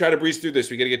going to try to breeze through this.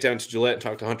 We got to get down to Gillette and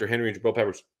talk to Hunter Henry and Jabril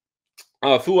Peppers.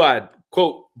 Fuad,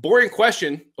 quote, boring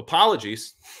question.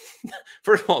 Apologies.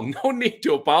 First of all, no need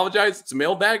to apologize. It's a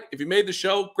mailbag. If you made the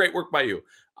show, great work by you.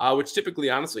 Which typically,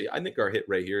 honestly, I think our hit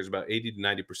rate here is about 80 to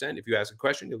 90%. If you ask a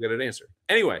question, you'll get an answer.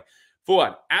 Anyway,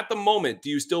 Fuad, at the moment, do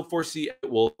you still foresee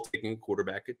Wolf taking a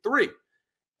quarterback at 3?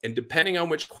 And depending on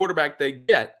which quarterback they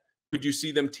get, could you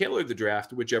see them tailor the draft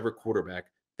to whichever quarterback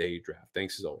they draft?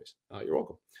 Thanks as always. You're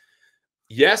welcome.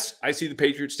 Yes, I see the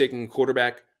Patriots taking a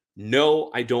quarterback.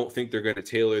 No, I don't think they're going to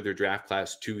tailor their draft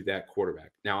class to that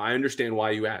quarterback. Now, I understand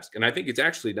why you ask, and I think it's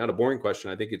actually not a boring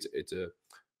question. I think it's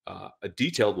a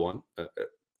detailed one,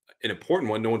 an important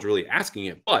one. No one's really asking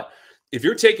it. But if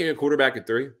you're taking a quarterback at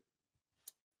 3,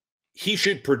 he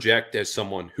should project as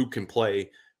someone who can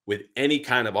play with any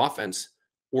kind of offense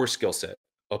or skill set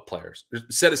of players. There's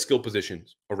a set of skill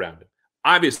positions around him.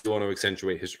 Obviously, want to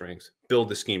accentuate his strengths, build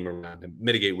the scheme around him,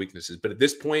 mitigate weaknesses. But at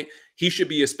this point, he should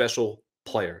be a special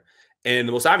player. And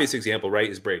the most obvious example, right,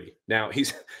 is Brady. Now,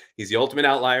 he's the ultimate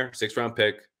outlier, 6th-round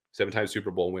pick, 7-time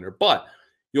Super Bowl winner. But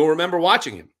you'll remember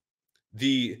watching him.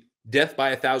 The death by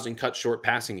 1,000 cut short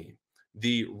passing game,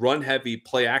 the run-heavy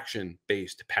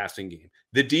play-action-based passing game,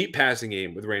 the deep passing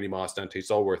game with Randy Moss, Dante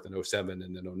Stallworth in 07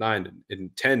 and then 09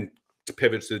 and 10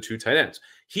 pivots to the 2 tight ends.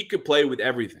 He could play with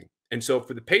everything. And so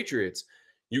for the Patriots,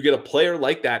 you get a player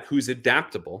like that who's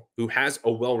adaptable, who has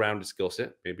a well-rounded skill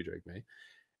set, maybe Drake Maye,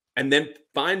 and then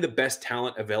find the best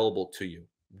talent available to you.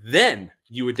 Then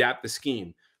you adapt the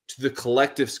scheme to the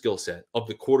collective skill set of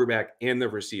the quarterback and the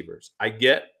receivers. I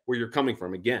get where you're coming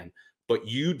from again, but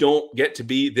you don't get to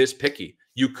be this picky.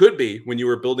 You could be when you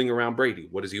were building around Brady.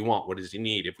 What does he want? What does he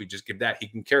need? If we just give that, he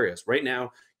can carry us. Right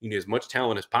now, you need as much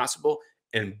talent as possible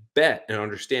and bet and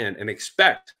understand and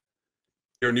expect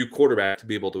your new quarterback to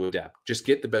be able to adapt. Just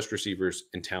get the best receivers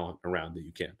and talent around that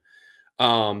you can.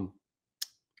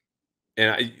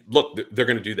 And look, they're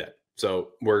going to do that.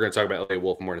 So we're going to talk about LA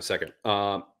Wolf more in a second.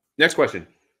 Next question.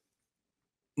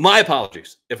 My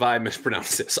apologies if I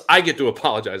mispronounce this. I get to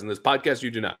apologize in this podcast. You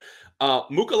do not.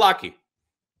 Mukalaki,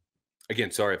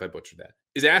 again, sorry if I butchered that,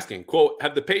 is asking, quote,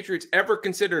 have the Patriots ever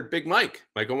considered Big Mike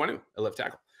Onwenu, a left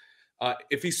tackle?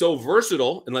 If he's so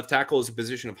versatile and left tackle is a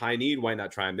position of high need, why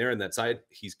not try him there? And that side,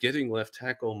 he's getting left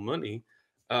tackle money.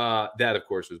 That, of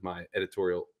course, was my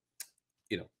editorial,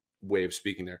 way of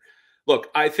speaking there. Look,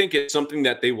 I think it's something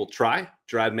that they will try.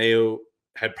 Drake Maye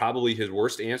had probably his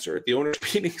worst answer at the owners'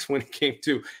 meetings when it came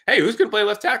to, hey, who's going to play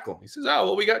left tackle? He says, oh,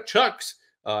 well, we got Chucks,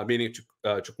 meaning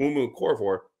Chukwumu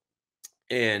Okorafor.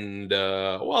 And,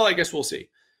 well, I guess we'll see.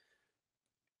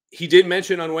 He did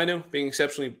mention Onwenu being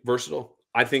exceptionally versatile.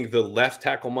 I think the left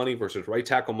tackle money versus right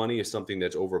tackle money is something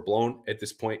that's overblown at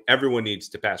this point. Everyone needs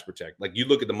to pass protect. Like, you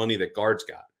look at the money that guards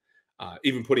got,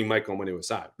 even putting Mike Onwenu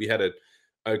aside. We had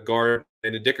a guard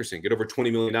and a Dickerson get over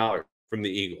 $20 million from the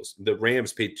Eagles. The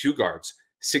Rams paid 2 guards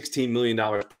 $16 million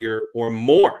per year or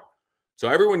more. So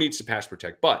everyone needs to pass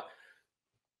protect. But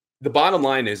the bottom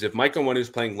line is, if Mike Onwenu is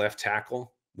playing left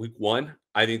tackle week 1,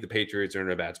 I think the Patriots are in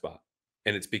a bad spot.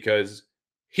 And it's because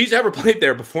he's never played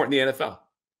there before in the NFL.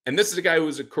 And this is a guy who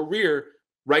was a career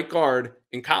right guard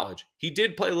in college. He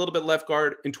did play a little bit left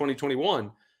guard in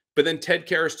 2021, but then Ted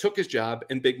Karras took his job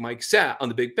and Big Mike sat on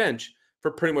the big bench for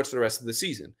pretty much the rest of the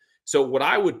season. So what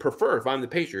I would prefer if I'm the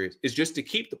Patriots is just to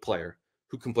keep the player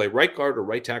who can play right guard or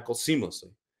right tackle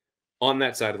seamlessly on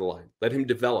that side of the line. Let him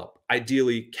develop,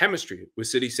 ideally, chemistry with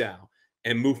City Sal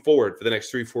and move forward for the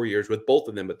next 3-4 years with both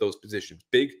of them at those positions.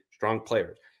 Big, strong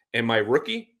players. And my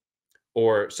rookie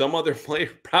or some other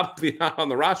player probably not on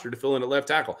the roster to fill in at left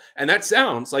tackle. And that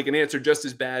sounds like an answer just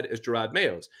as bad as Drake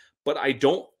Maye's. But I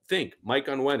don't think Mike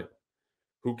Onwenu,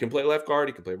 who can play left guard,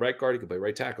 he can play right guard, he can play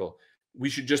right tackle, we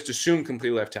should just assume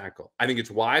complete left tackle. I think it's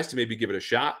wise to maybe give it a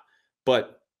shot,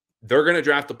 but they're going to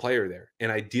draft a player there. And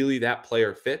ideally that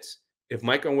player fits. If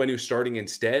Mike Onwenu's starting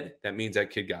instead, that means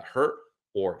that kid got hurt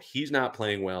or he's not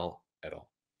playing well at all.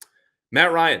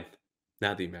 Matt Ryan,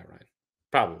 not the Matt Ryan,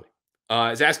 probably,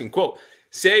 is asking, quote,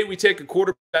 say we take a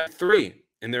quarterback 3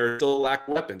 and there are still a lack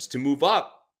of weapons to move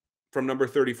up from number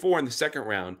 34 in the second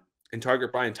round and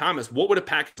target Brian Thomas. What would a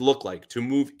package look like to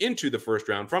move into the first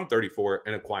round from 34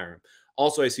 and acquire him?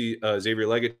 Also, I see Xavier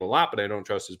Leggett a lot, but I don't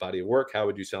trust his body of work. How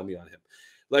would you sell me on him?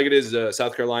 Leggett is a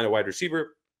South Carolina wide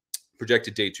receiver,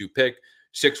 projected day 2 pick,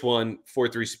 6'1",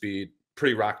 4.3 speed,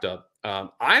 pretty rocked up.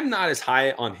 I'm not as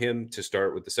high on him, to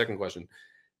start with the second question,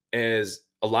 as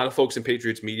a lot of folks in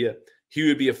Patriots media. He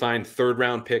would be a fine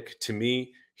 3rd-round pick to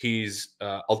me. He's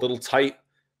a little tight,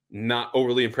 not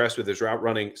overly impressed with his route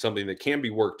running, something that can be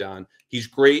worked on. He's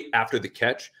great after the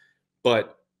catch,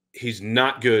 but he's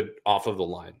not good off of the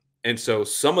line. And so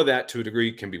some of that, to a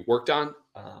degree, can be worked on.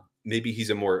 Maybe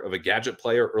he's a more of a gadget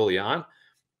player early on,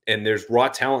 and there's raw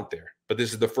talent there. but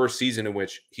this is the first season in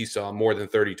which he saw more than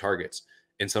 30 targets.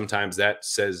 And sometimes that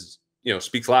says,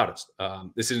 speaks loudest.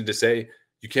 This isn't to say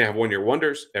you can't have one-year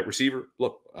wonders at receiver.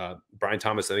 Look, Brian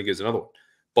Thomas, I think, is another one.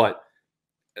 But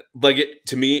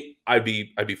to me, I'd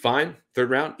be fine third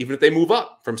round, even if they move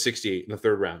up from 68 in the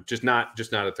third round. Just not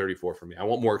at 34 for me. I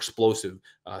want more explosive,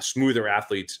 smoother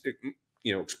athletes,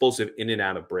 explosive in and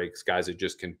out of breaks, guys that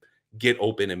just can get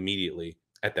open immediately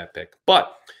at that pick.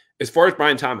 But as far as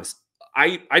Brian Thomas,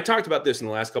 I talked about this in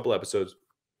the last couple episodes,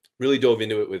 really dove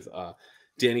into it with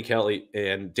Danny Kelly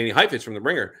and Danny Heifetz from The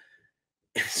Ringer.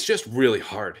 It's just really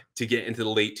hard to get into the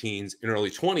late teens and early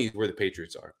 20s where the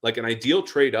Patriots are. Like an ideal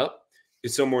trade up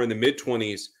is somewhere in the mid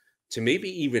 20s to maybe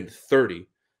even 30,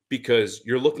 because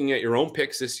you're looking at your own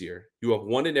picks this year. You have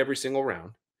one in every single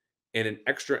round and an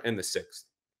extra in the sixth.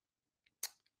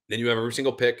 Then you have every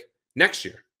single pick next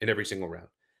year in every single round.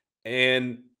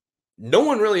 And no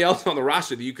one really else on the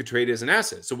roster that you could trade as an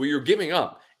asset. So what you're giving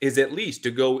up is at least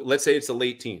to go, let's say it's the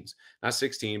late teens, not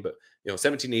 16, but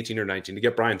 17, 18, or 19 to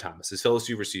get Brian Thomas, his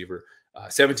LSU receiver,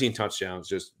 17 touchdowns,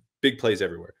 just big plays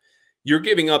everywhere. You're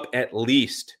giving up at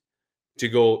least to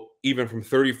go even from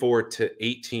 34 to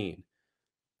 18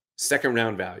 second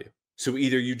round value. So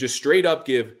either you just straight up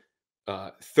give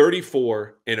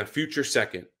 34 and a future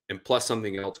second and plus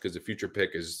something else because the future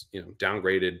pick is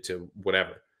downgraded to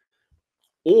whatever,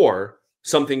 or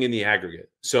something in the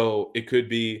aggregate. So it could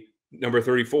be number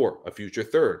 34, a future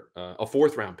third, a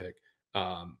fourth round pick,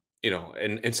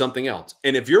 and something else.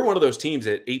 And if you're one of those teams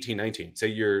at 18, 19, say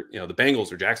you're, the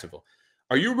Bengals or Jacksonville,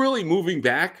 are you really moving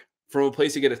back from a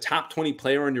place to get a top 20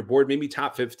 player on your board, maybe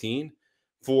top 15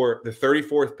 for the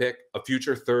 34th pick, a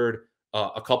future third,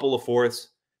 a couple of fourths,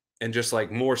 and just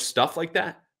like more stuff like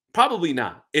that? Probably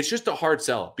not. It's just a hard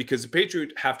sell because the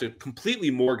Patriots have to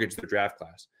completely mortgage their draft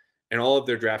class and all of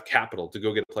their draft capital to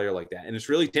go get a player like that. And it's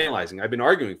really tantalizing. I've been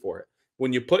arguing for it.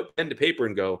 When you put pen to paper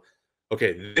and go,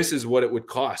 okay, this is what it would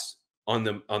cost on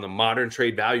the modern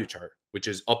trade value chart, which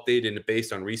is updated and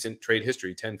based on recent trade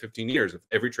history, 10, 15 years of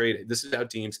every trade. This is how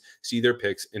teams see their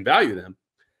picks and value them.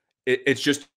 It's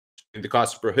just the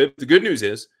cost is prohibitive. The good news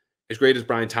is, as great as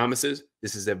Brian Thomas is,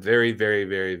 this is a very, very,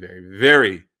 very, very,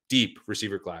 very deep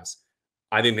receiver class.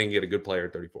 I think they can get a good player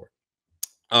at 34.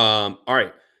 All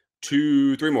right.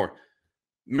 2, 3 more.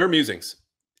 Mere musings.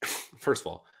 First of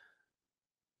all,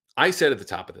 I said at the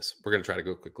top of this, we're going to try to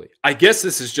go quickly. I guess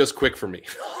this is just quick for me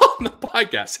on the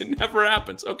podcast. It never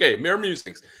happens. Okay, mere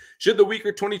musings. Should the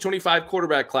weaker 2025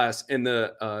 quarterback class and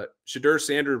the Shedeur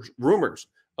Sanders rumors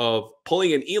of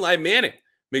pulling an Eli Manning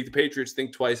make the Patriots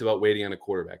think twice about waiting on a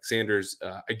quarterback? Sanders,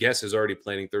 I guess, is already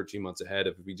planning 13 months ahead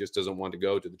if he just doesn't want to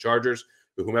go to the Chargers,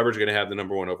 or whomever's going to have the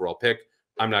number 1 overall pick.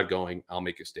 I'm not going. I'll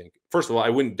make a stink. First of all, I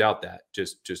wouldn't doubt that,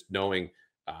 just knowing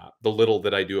the little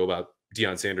that I do about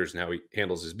Deion Sanders and how he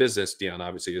handles his business. Deion,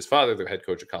 obviously, his father, the head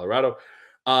coach of Colorado.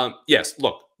 Yes,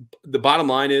 look, the bottom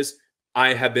line is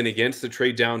I have been against the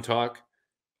trade down talk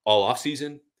all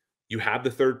offseason. You have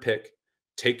the third pick.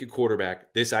 Take a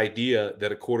quarterback. This idea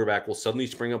that a quarterback will suddenly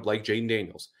spring up like Jaden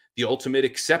Daniels, the ultimate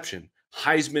exception,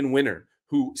 Heisman winner,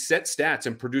 who set stats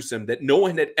and produced them that no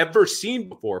one had ever seen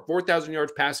before. 4,000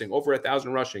 yards passing, over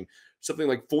 1,000 rushing, something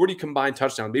like 40 combined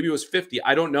touchdowns. Maybe it was 50.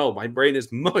 I don't know. My brain is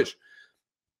mush.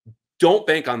 Don't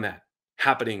bank on that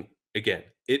happening again.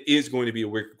 It is going to be a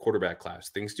weaker quarterback class.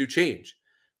 Things do change.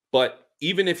 But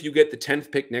even if you get the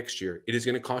 10th pick next year, it is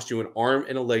going to cost you an arm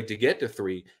and a leg to get to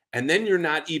 3. And then you're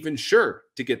not even sure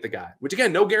to get the guy, which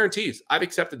again, no guarantees. I've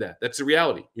accepted that. That's the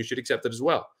reality. You should accept it as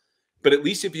well. But at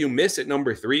least if you miss at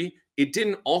number 3, it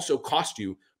didn't also cost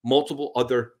you multiple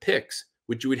other picks,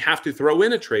 which you would have to throw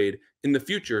in a trade in the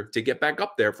future to get back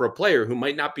up there for a player who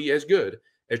might not be as good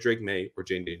as Drake Maye or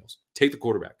Jaden Daniels. Take the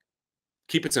quarterback.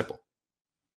 Keep it simple.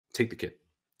 Take the kid.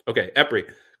 Okay,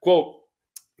 Epri, quote,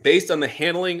 based on the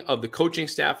handling of the coaching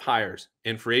staff hires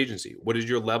and free agency, what is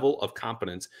your level of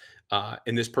confidence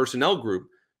in this personnel group?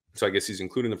 So I guess he's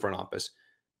including the front office.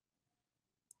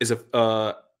 Is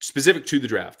specific to the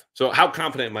draft. So how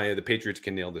confident am I the Patriots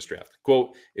can nail this draft?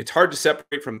 Quote, it's hard to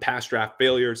separate from past draft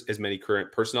failures as many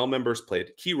current personnel members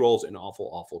played key roles in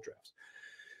awful drafts.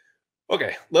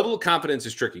 Okay, level of confidence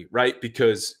is tricky, right?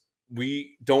 Because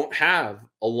we don't have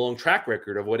a long track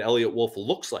record of what Elliott Wolf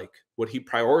looks like, what he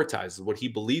prioritizes, what he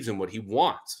believes in, what he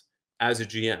wants as a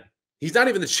GM. He's not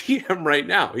even the GM right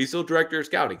now. He's still director of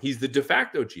scouting. He's the de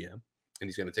facto GM, and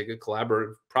he's going to take a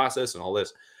collaborative process and all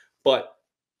this. But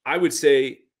I would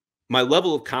say my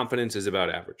level of confidence is about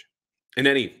average in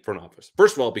any front office.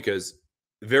 First of all, because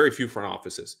very few front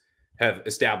offices have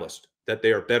established that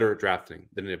they are better at drafting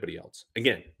than anybody else.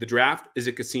 Again, the draft is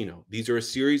a casino. These are a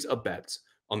series of bets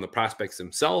on the prospects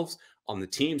themselves, on the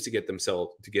teams to get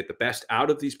the best out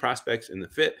of these prospects in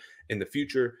the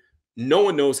future. No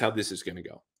one knows how this is going to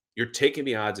go. You're taking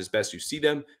the odds as best you see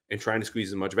them and trying to squeeze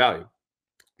as much value.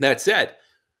 That said,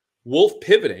 Wolf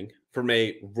pivoting from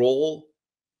a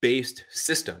role-based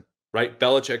system, right?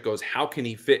 Belichick goes, how can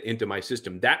he fit into my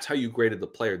system? That's how you graded the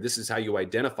player. This is how you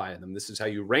identify them. This is how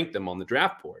you rank them on the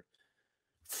draft board.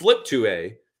 Flip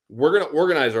to we're going to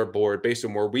organize our board based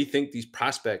on where we think these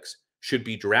prospects should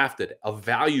be drafted, a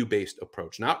value-based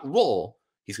approach, not role.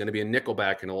 He's going to be a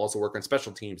nickelback and he'll also work on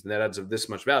special teams, and that adds this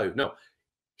much value. No,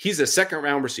 he's a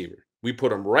second-round receiver. We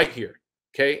put him right here,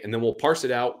 okay? And then we'll parse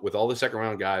it out with all the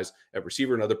second-round guys at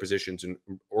receiver and other positions and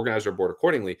organize our board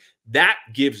accordingly. That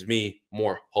gives me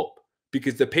more hope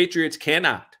because the Patriots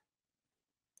cannot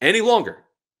any longer,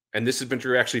 and this has been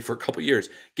true actually for a couple of years,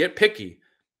 get picky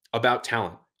about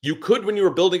talent. You could when you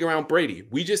were building around Brady.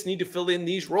 We just need to fill in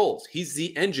these roles. He's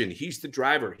the engine. He's the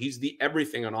driver. He's the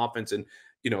everything on offense. And,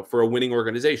 for a winning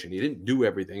organization, he didn't do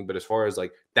everything. But as far as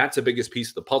that's the biggest piece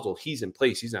of the puzzle. He's in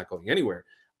place. He's not going anywhere.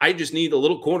 I just need a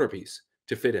little corner piece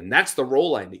to fit in. That's the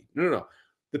role I need. No.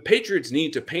 The Patriots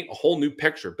need to paint a whole new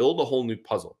picture, build a whole new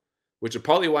puzzle, which is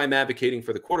probably why I'm advocating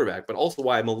for the quarterback, but also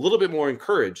why I'm a little bit more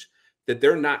encouraged that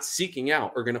they're not seeking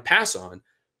out or going to pass on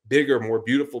bigger, more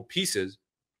beautiful pieces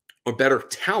or better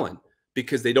talent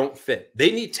because they don't fit. They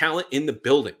need talent in the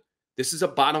building. This is a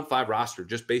bottom 5 roster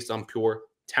just based on pure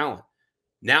talent.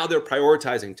 Now they're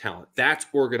prioritizing talent. That's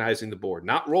organizing the board,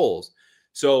 not roles.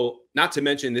 So not to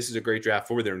mention, this is a great draft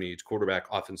for their needs: quarterback,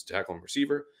 offensive tackle, and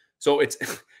receiver. So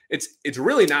it's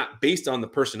really not based on the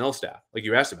personnel staff like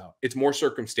you asked about. It's more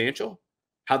circumstantial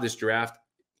how this draft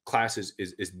class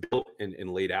is built and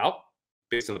laid out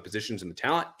based on the positions and the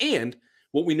talent and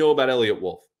what we know about Elliott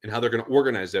Wolf and how they're going to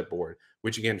organize that board,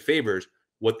 which again favors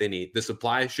what they need. The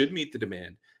supply should meet the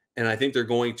demand. And I think they're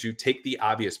going to take the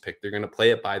obvious pick. They're going to play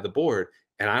it by the board.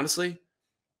 And honestly,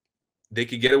 they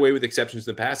could get away with exceptions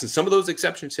in the past. And some of those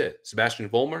exceptions hit. Sebastian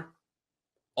Vollmer,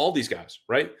 all these guys,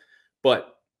 right?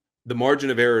 But the margin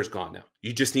of error is gone now.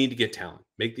 You just need to get talent.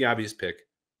 Make the obvious pick.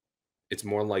 It's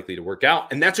more likely to work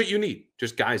out. And that's what you need.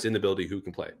 Just guys in the building who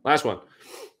can play. Last one.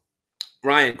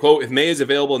 Ryan, quote, if Maye is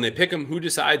available and they pick him, who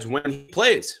decides when he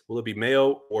plays? Will it be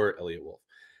Mayo or Elliott Wolf?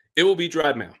 It will be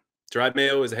Drake Maye. Drake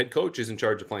Maye, as a head coach, is in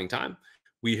charge of playing time.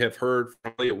 We have heard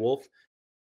from Elliott Wolf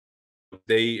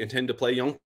they intend to play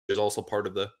young. Is also part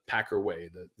of the Packer way,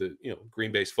 the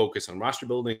Green Bay's focus on roster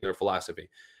building, their philosophy.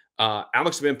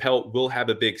 Alex Van Pelt will have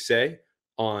a big say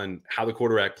on how the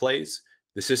quarterback plays,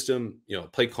 the system,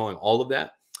 play calling, all of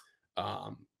that.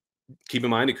 Keep in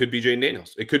mind, it could be Jaden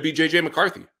Daniels. It could be J.J.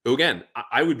 McCarthy, who, again,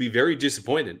 I would be very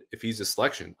disappointed if he's a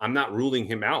selection. I'm not ruling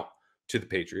him out to the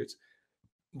Patriots,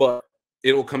 but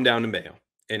it will come down to Mayo,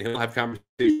 and he'll have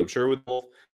conversations, I'm sure, with Wolf.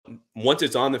 Once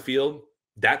it's on the field,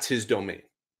 that's his domain.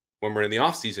 When we're in the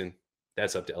offseason,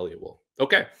 that's up to Elliott Wolf.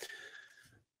 Okay.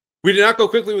 We did not go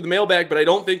quickly with the mailbag, but I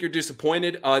don't think you're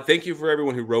disappointed. Thank you for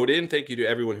everyone who wrote in. Thank you to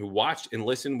everyone who watched and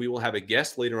listened. We will have a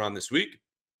guest later on this week.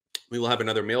 We will have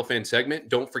another mail fan segment.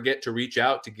 Don't forget to reach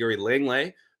out to Gary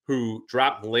Langley, who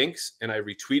dropped links, and I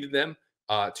retweeted them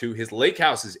to his lake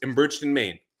houses in Bridgeton,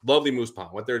 Maine. Lovely moose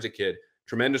pond. Went there as a kid.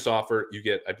 Tremendous offer. You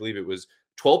get, I believe it was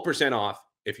 12% off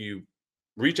if you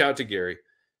reach out to Gary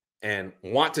and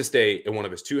want to stay in one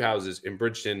of his 2 houses in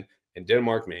Bridgeton and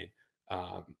Denmark, Maine.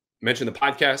 Mention the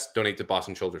podcast, donate to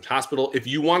Boston Children's Hospital. If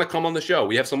you want to come on the show,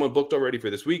 we have someone booked already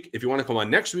for this week. If you want to come on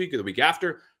next week or the week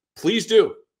after, please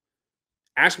do.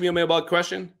 Ask me a mailbag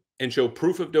question and show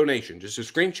proof of donation. Just a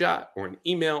screenshot or an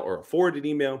email or a forwarded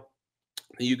email.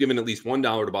 You've given at least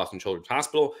 $1 to Boston Children's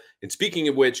Hospital. And speaking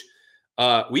of which,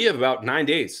 we have about 9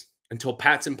 days until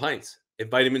Pats and Pints at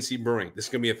Vitamin C Brewing. This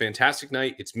is going to be a fantastic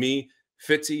night. It's me,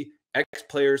 Fitzy,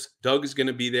 ex-players. Doug is going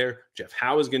to be there. Jeff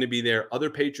Howe is going to be there. Other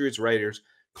Patriots writers.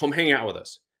 Come hang out with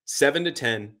us. 7 to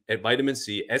 10 at Vitamin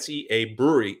C SEA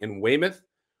Brewery in Weymouth.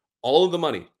 All of the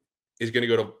money is going to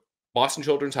go to Boston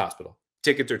Children's Hospital.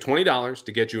 Tickets are $20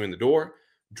 to get you in the door.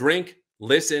 Drink,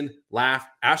 listen, laugh,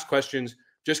 ask questions.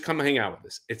 Just come hang out with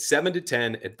us. It's 7 to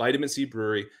 10 at Vitamin C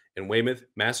Brewery in Weymouth,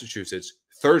 Massachusetts,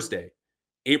 Thursday,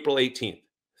 April 18th.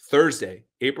 Thursday,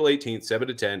 April 18th, 7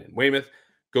 to 10 in Weymouth.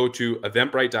 Go to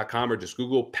eventbrite.com or just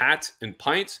Google Pats and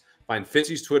Pints. Find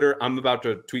Fitzy's Twitter. I'm about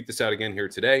to tweet this out again here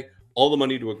today. All the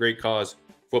money to a great cause.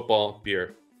 Football,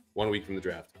 beer, 1 week from the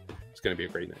draft. It's going to be a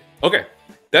great night. Okay,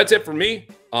 that's it for me.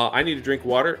 I need to drink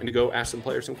water and to go ask some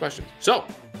players some questions. So,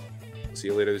 see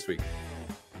you later this week.